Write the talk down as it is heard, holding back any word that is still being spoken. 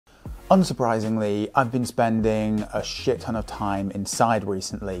Unsurprisingly, I've been spending a shit ton of time inside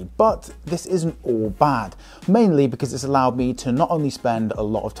recently, but this isn't all bad, mainly because it's allowed me to not only spend a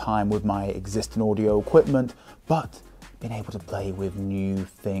lot of time with my existing audio equipment, but been able to play with new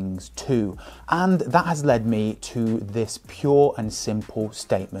things too. And that has led me to this pure and simple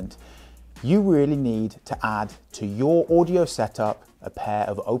statement. You really need to add to your audio setup a pair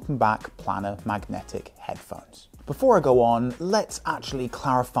of open back planar magnetic headphones. Before I go on, let's actually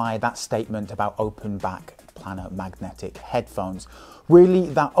clarify that statement about open back planar magnetic headphones. Really,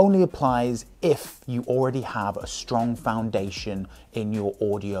 that only applies if you already have a strong foundation in your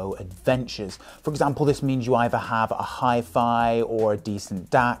audio adventures. For example, this means you either have a hi-fi or a decent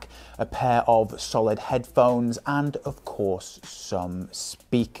DAC, a pair of solid headphones, and of course, some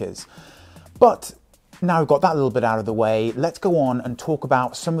speakers. But now we've got that little bit out of the way, let's go on and talk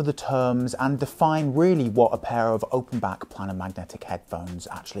about some of the terms and define really what a pair of open back planar magnetic headphones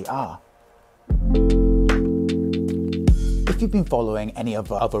actually are. If you've been following any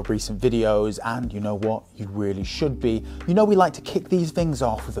of our other recent videos, and you know what, you really should be, you know we like to kick these things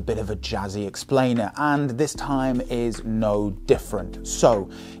off with a bit of a jazzy explainer, and this time is no different. So,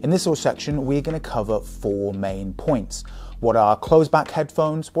 in this little section, we're going to cover 4 main points. What are closed back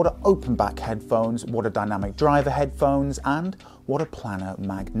headphones, what are open back headphones, what are dynamic driver headphones, and what are planar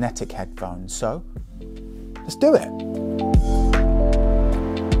magnetic headphones. So, let's do it.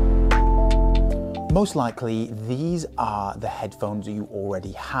 Most likely, these are the headphones that you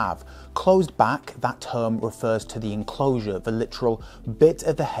already have. Closed back, that term refers to the enclosure, the literal bit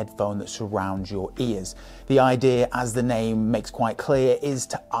of the headphone that surrounds your ears. The idea, as the name makes quite clear, is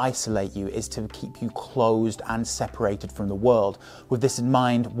to isolate you, is to keep you closed and separated from the world. With this in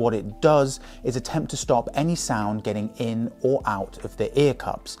mind, what it does is attempt to stop any sound getting in or out of the ear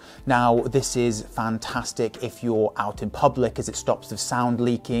cups. Now, this is fantastic if you're out in public, as it stops the sound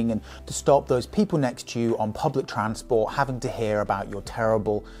leaking and to stop those people next to you on public transport having to hear about your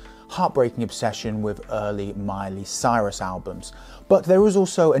terrible, heartbreaking obsession with early Miley Cyrus albums. But there is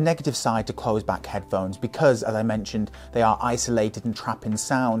also a negative side to closed back headphones because, as I mentioned, they are isolated and trap in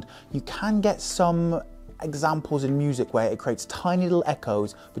sound. You can get some examples in music where it creates tiny little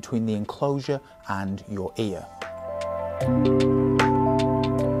echoes between the enclosure and your ear.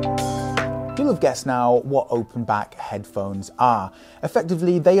 You'll have guessed now what open back headphones are.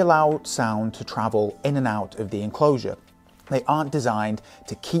 Effectively, they allow sound to travel in and out of the enclosure. They aren't designed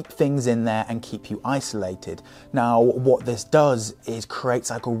to keep things in there and keep you isolated. Now, what this does is creates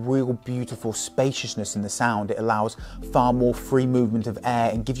like a real beautiful spaciousness in the sound. It allows far more free movement of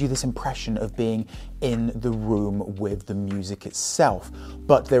air and gives you this impression of being in the room with the music itself.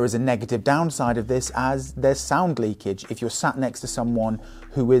 But there is a negative downside of this, as there's sound leakage. If you're sat next to someone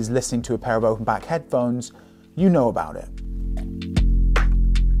who is listening to a pair of open back headphones, you know about it.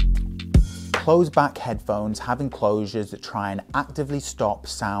 Closed back headphones have enclosures that try and actively stop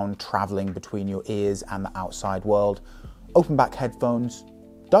sound traveling between your ears and the outside world. Open back headphones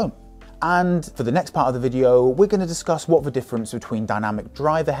don't. And for the next part of the video, we're going to discuss what the difference between dynamic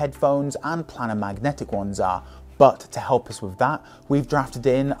driver headphones and planar magnetic ones are. But to help us with that, we've drafted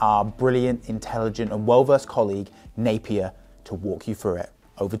in our brilliant, intelligent and well-versed colleague, Napier, to walk you through it.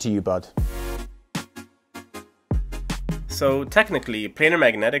 Over to you, bud. So technically, planar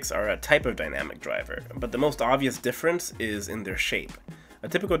magnetics are a type of dynamic driver, but the most obvious difference is in their shape. A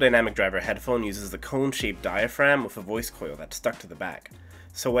typical dynamic driver headphone uses the cone-shaped diaphragm with a voice coil that's stuck to the back.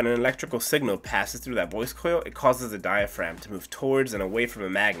 So when an electrical signal passes through that voice coil, it causes the diaphragm to move towards and away from a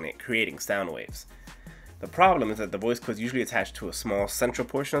magnet, creating sound waves. The problem is that the voice coil is usually attached to a small central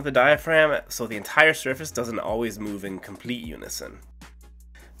portion of the diaphragm, so the entire surface doesn't always move in complete unison.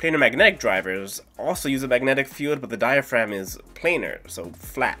 Planar magnetic drivers also use a magnetic field, but the diaphragm is planar, so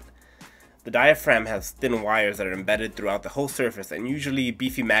flat. The diaphragm has thin wires that are embedded throughout the whole surface and usually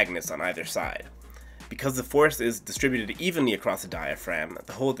beefy magnets on either side. Because the force is distributed evenly across the diaphragm,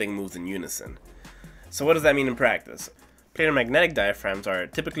 the whole thing moves in unison. So what does that mean in practice? Planar magnetic diaphragms are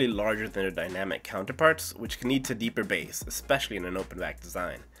typically larger than their dynamic counterparts, which can lead to deeper bass, especially in an open back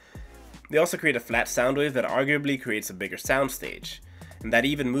design. They also create a flat sound wave that arguably creates a bigger soundstage. And that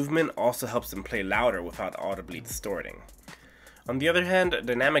even movement also helps them play louder without audibly distorting. On the other hand,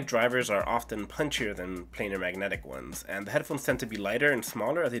 dynamic drivers are often punchier than planar magnetic ones, and the headphones tend to be lighter and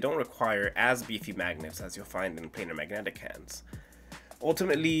smaller as they don't require as beefy magnets as you'll find in planar magnetic hands.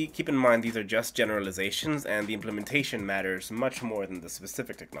 Ultimately, keep in mind these are just generalizations, and the implementation matters much more than the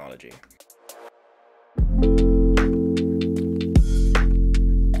specific technology.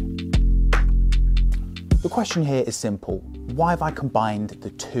 The question here is simple. Why have I combined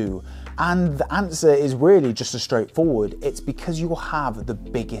the two? And the answer is really just as straightforward. It's because you'll have the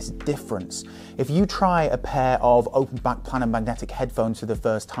biggest difference. If you try a pair of open back planar magnetic headphones for the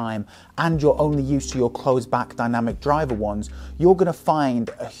first time and you're only used to your closed back dynamic driver ones, you're going to find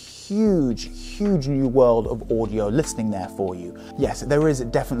a huge new world of audio listening there for you. Yes, there is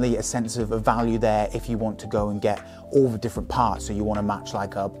definitely a sense of value there if you want to go and get all the different parts. So you want to match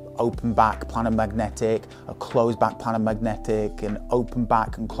like a open back planar magnetic, a closed back planar magnetic, an open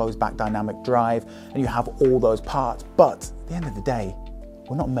back and closed back dynamic drive, and you have all those parts. But at the end of the day,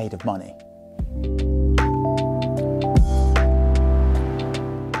 we're not made of money.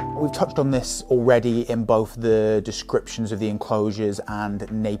 We've touched on this already in both the descriptions of the enclosures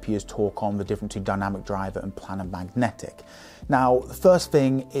and Napier's talk on the difference between dynamic driver and planar magnetic. Now, the first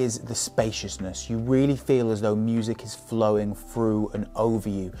thing is the spaciousness. You really feel as though music is flowing through and over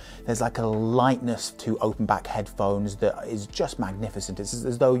you. There's like a lightness to open back headphones that is just magnificent. It's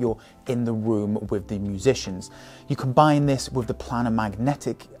as though you're in the room with the musicians. You combine this with the planar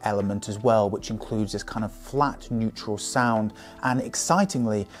magnetic element as well, which includes this kind of flat neutral sound, and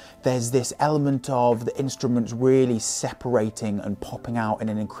excitingly, there's this element of the instruments really separating and popping out in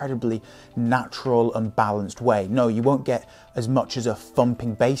an incredibly natural and balanced way. No, you won't get as much as a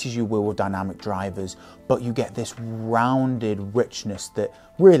thumping bass as you will with dynamic drivers, but you get this rounded richness that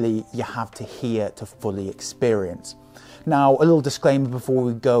really you have to hear to fully experience. Now, a little disclaimer before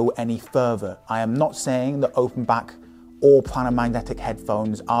we go any further. I am not saying that open back or planar magnetic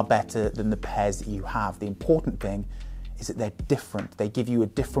headphones are better than the pairs that you have. The important thing is that they're different. They give you a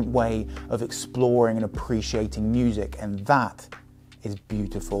different way of exploring and appreciating music, and that is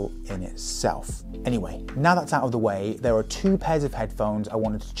beautiful in itself. Anyway, now that's out of the way, there are two pairs of headphones I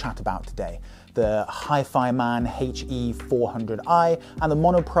wanted to chat about today. The Hifiman HE-400i and the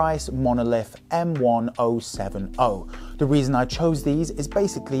Monoprice Monolith M1070. The reason I chose these is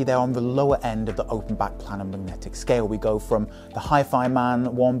basically they're on the lower end of the open back planar magnetic scale. We go from the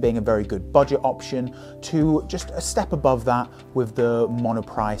Hifiman one being a very good budget option to just a step above that with the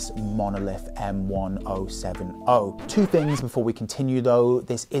Monoprice Monolith M1070. Two things before we continue though,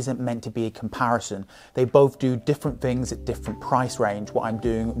 this isn't meant to be a comparison. They both do different things at different price range. What I'm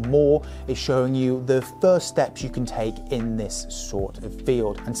doing more is showing you the first steps you can take in this sort of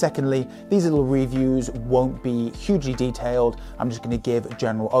field. And secondly, these little reviews won't be hugely detailed. I'm just going to give a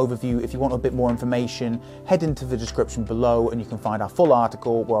general overview. If you want a bit more information, head into the description below and you can find our full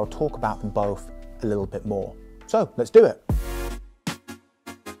article where I'll talk about them both a little bit more. So let's do it.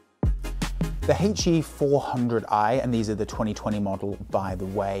 The HE-400i, and these are the 2020 model by the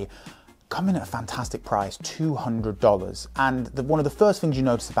way, come in at a fantastic price, $200. And one of the first things you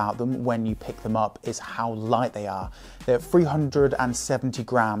notice about them when you pick them up is how light they are. They're 370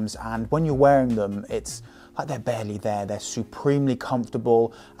 grams, and when you're wearing them, it's like they're barely there. They're supremely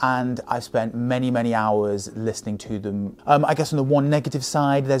comfortable, and I've spent many hours listening to them. I guess on the one negative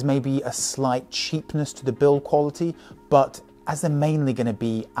side, there's maybe a slight cheapness to the build quality, but as they're mainly going to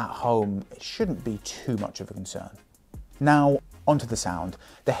be at home, it shouldn't be too much of a concern. Now, onto the sound.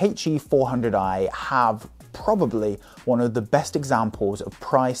 The HE-400i have probably one of the best examples of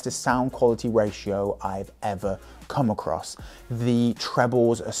price to sound quality ratio I've ever come across. The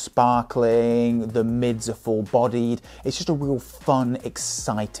trebles are sparkling, the mids are full bodied. It's just a real fun,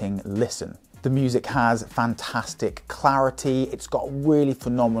 exciting listen. The music has fantastic clarity, it's got really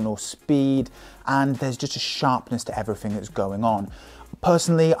phenomenal speed, and there's just a sharpness to everything that's going on.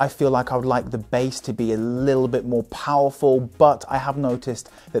 Personally, I feel like I would like the bass to be a little bit more powerful, but I have noticed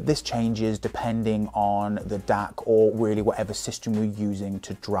that this changes depending on the DAC or really whatever system you're using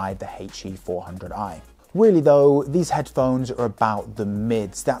to drive the HE-400i. Really though, these headphones are about the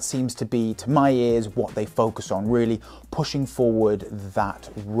mids. That seems to be, to my ears, what they focus on, really pushing forward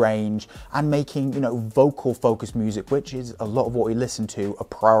that range and making, vocal focused music, which is a lot of what we listen to, a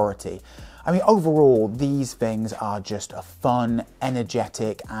priority. I mean, overall, these things are just a fun,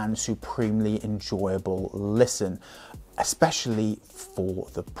 energetic, and supremely enjoyable listen, especially for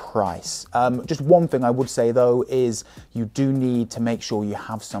the price. Just one thing I would say though is you do need to make sure you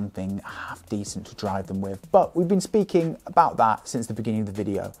have something half decent to drive them with, but we've been speaking about that since the beginning of the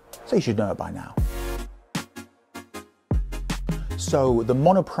video, so you should know it by now. So the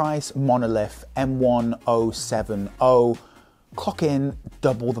Monoprice Monolith M1070 clock in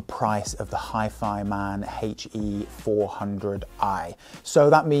double the price of the Hifiman HE-400i. So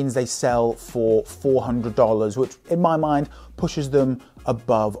that means they sell for $400, which in my mind pushes them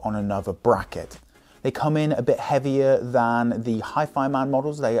above on another bracket. They come in a bit heavier than the Hifiman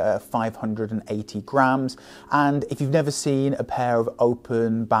models. They are 580 grams. And if you've never seen a pair of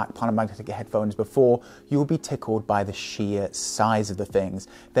open back planar magnetic headphones before, you'll be tickled by the sheer size of the things.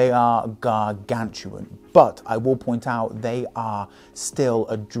 They are gargantuan, but I will point out they are still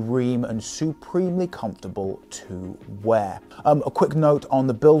a dream and supremely comfortable to wear. A quick note on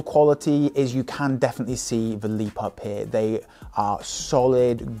the build quality is you can definitely see the leap up here. They are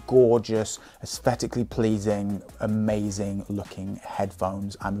solid, gorgeous, aesthetically pleasing, amazing looking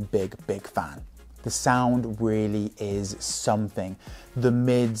headphones. I'm a big fan. The sound really is something. The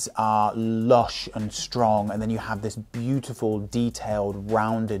mids are lush and strong, and then you have this beautiful, detailed,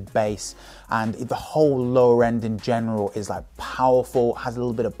 rounded bass, and the whole lower end in general is like powerful, has a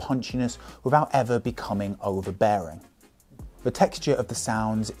little bit of punchiness without ever becoming overbearing. The texture of the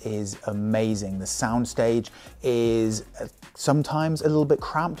sounds is amazing. The soundstage is sometimes a little bit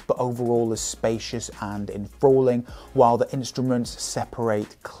cramped, but overall is spacious and enthralling, while the instruments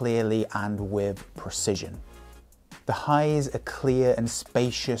separate clearly and with precision. The highs are clear and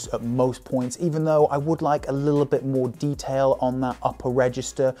spacious at most points, even though I would like a little bit more detail on that upper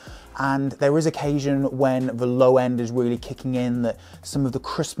register. And there is occasion when the low end is really kicking in that some of the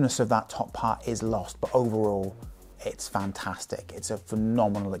crispness of that top part is lost, but overall, it's fantastic. It's a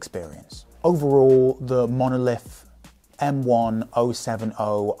phenomenal experience. Overall, the Monolith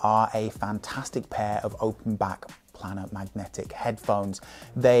M1070 are a fantastic pair of open back planar magnetic headphones.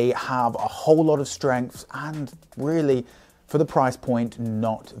 They have a whole lot of strengths and really, for the price point,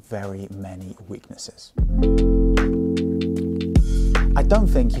 not very many weaknesses. I don't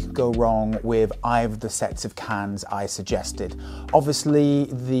think you could go wrong with either of the sets of cans I suggested. Obviously,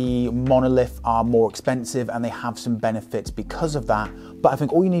 the Monolith are more expensive and they have some benefits because of that, but I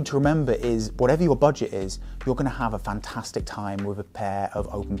think all you need to remember is whatever your budget is, you're going to have a fantastic time with a pair of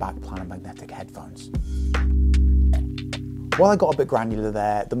open back planar magnetic headphones. While I got a bit granular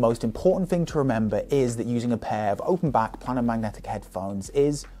there, the most important thing to remember is that using a pair of open back planar magnetic headphones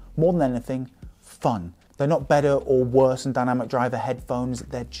is, more than anything, fun. They're not better or worse than dynamic driver headphones,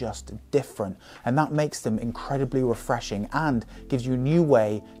 they're just different. And that makes them incredibly refreshing and gives you a new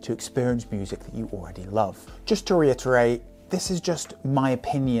way to experience music that you already love. Just to reiterate, this is just my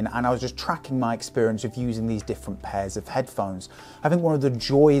opinion, and I was just tracking my experience of using these different pairs of headphones. I think one of the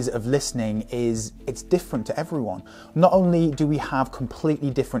joys of listening is it's different to everyone. Not only do we have completely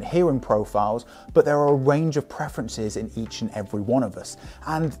different hearing profiles, but there are a range of preferences in each and every one of us.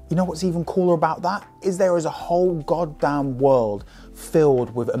 And you know what's even cooler about that? Is there is a whole goddamn world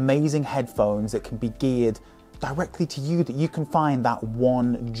filled with amazing headphones that can be geared directly to you, that you can find that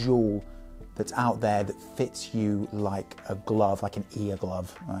one jewel that's out there that fits you like a glove, like an ear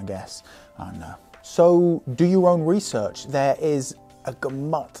glove, I guess. I don't know. So do your own research. There is a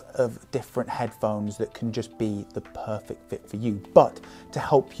gamut of different headphones that can just be the perfect fit for you. But to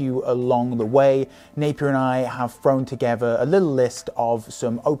help you along the way, Napier and I have thrown together a little list of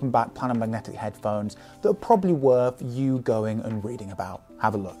some open back planar magnetic headphones that are probably worth you going and reading about.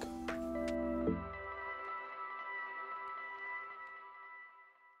 Have a look.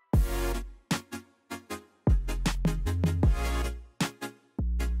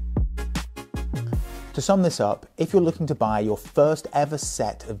 To sum this up, if you're looking to buy your first ever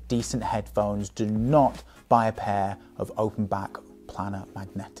set of decent headphones, do not buy a pair of open back planar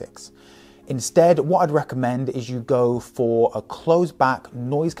magnetics. Instead, what I'd recommend is you go for a closed back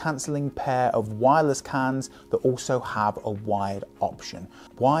noise cancelling pair of wireless cans that also have a wired option.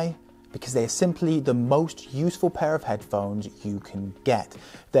 Why? Because they are simply the most useful pair of headphones you can get.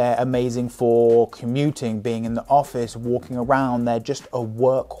 They're amazing for commuting, being in the office, walking around. They're just a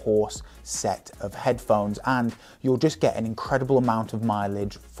workhorse set of headphones, and you'll just get an incredible amount of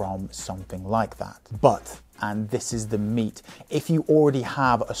mileage from something like that. But, and this is the meat, if you already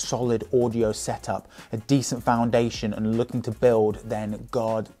have a solid audio setup, a decent foundation and looking to build, then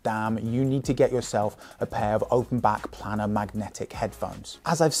god damn, you need to get yourself a pair of open back planar magnetic headphones.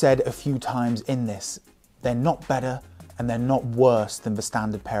 As I've said a few times in this, they're not better and they're not worse than the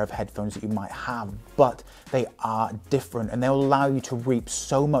standard pair of headphones that you might have, but they are different and they'll allow you to reap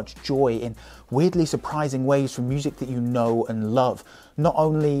so much joy in weirdly surprising ways from music that you know and love. Not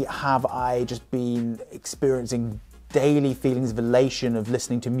only have I just been experiencing daily feelings of elation of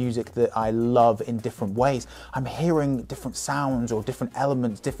listening to music that I love in different ways, I'm hearing different sounds or different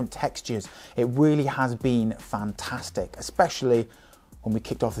elements, different textures. It really has been fantastic, especially when we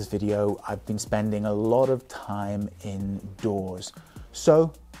kicked off this video. I've been spending a lot of time indoors.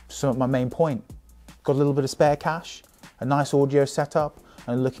 So my main point, got a little bit of spare cash, a nice audio setup,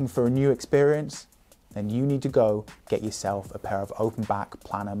 and looking for a new experience, then you need to go get yourself a pair of open back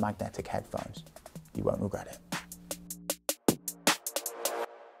planar magnetic headphones. You won't regret it.